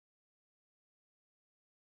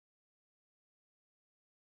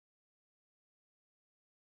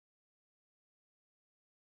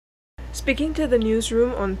Speaking to the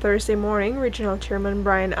newsroom on Thursday morning, Regional Chairman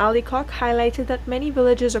Brian Allicock highlighted that many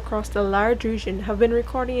villages across the large region have been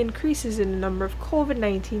recording increases in the number of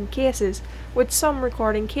COVID-19 cases, with some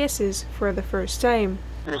recording cases for the first time.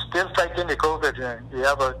 We're still fighting the COVID. We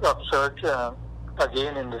have an upsurge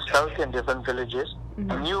again in the south in different villages,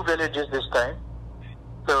 new villages this time.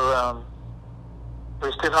 So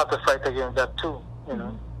we still have to fight against that too,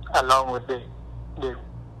 along with the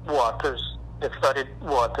waters, the flooded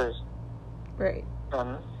waters. Right.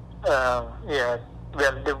 And they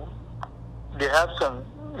have some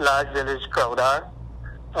large village, Crowdar,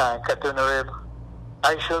 Katunarib.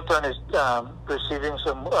 Ishilton is receiving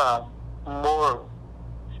some more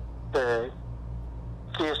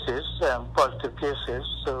cases, positive cases.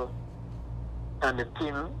 So, and the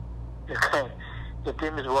team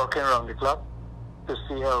is working around the clock to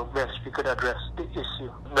see how best we could address the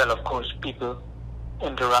issue. Well, of course, people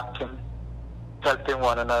interacting, helping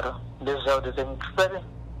one another. This is how the thing is spreading,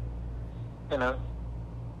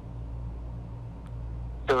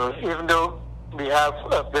 So even though we have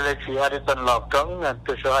a village, we had it on lockdown, and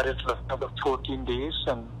Pusho had it for about 14 days,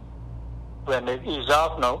 and when it ease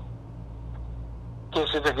off now,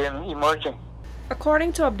 cases again emerging.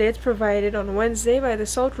 According to updates provided on Wednesday by the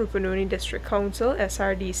South Rupununi District Council,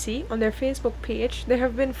 SRDC, on their Facebook page, there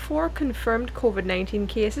have been 4 confirmed COVID-19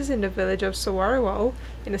 cases in the village of Sawarawao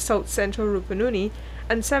in the South Central Rupununi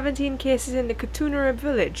and 17 cases in the Katunarib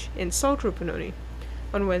village in South Rupununi.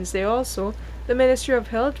 On Wednesday also, the Ministry of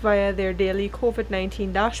Health, via their daily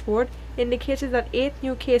COVID-19 dashboard, indicated that 8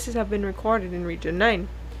 new cases have been recorded in Region 9.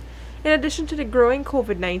 In addition to the growing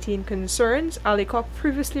COVID-19 concerns, Allicock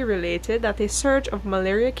previously related that a surge of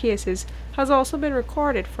malaria cases has also been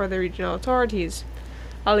recorded for the regional authorities.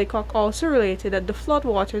 Allicock also related that the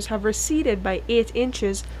floodwaters have receded by 8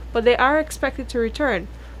 inches, but they are expected to return,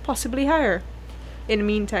 possibly higher. In the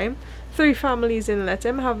meantime, 3 families in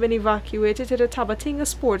Lethem have been evacuated to the Tabatinga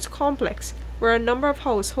Sports Complex, where a number of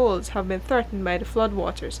households have been threatened by the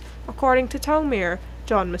floodwaters, according to Town Mayor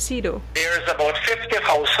John Macedo. There is about 50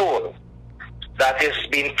 households that is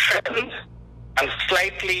being threatened and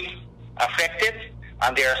slightly affected,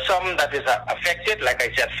 and there are some that is affected, like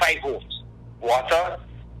I said, 5 homes. Water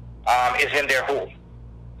is in their home,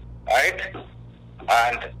 right?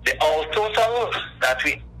 And the all total that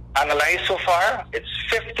we analyzed so far, it's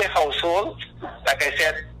 50 households, like I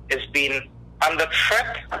said, is being under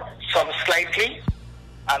threat, some slightly,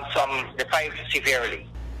 and the 5 severely.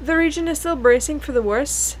 The region is still bracing for the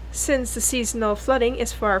worst, since the seasonal flooding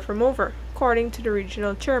is far from over, according to the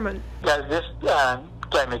regional chairman. This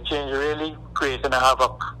climate change really creating a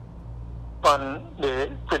havoc on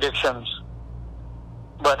the predictions.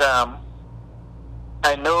 But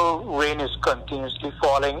I know rain is continuously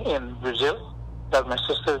falling in Brazil, that my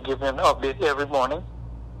sister gives me an update every morning.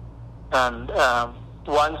 And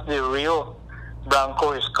once the Rio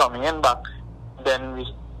Branco is coming in back, then we,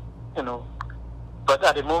 but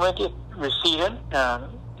at the moment it's receding and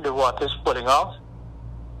the water is pulling off.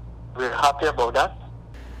 We're happy about that.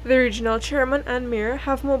 The regional chairman and mayor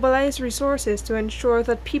have mobilized resources to ensure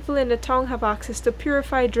that people in the town have access to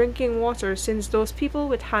purified drinking water, since those people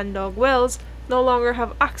with hand-dug wells no longer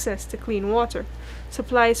have access to clean water.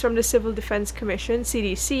 Supplies from the Civil Defense Commission,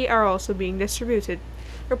 CDC, are also being distributed.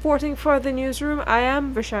 Reporting for the newsroom, I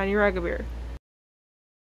am Vashani Raghabir.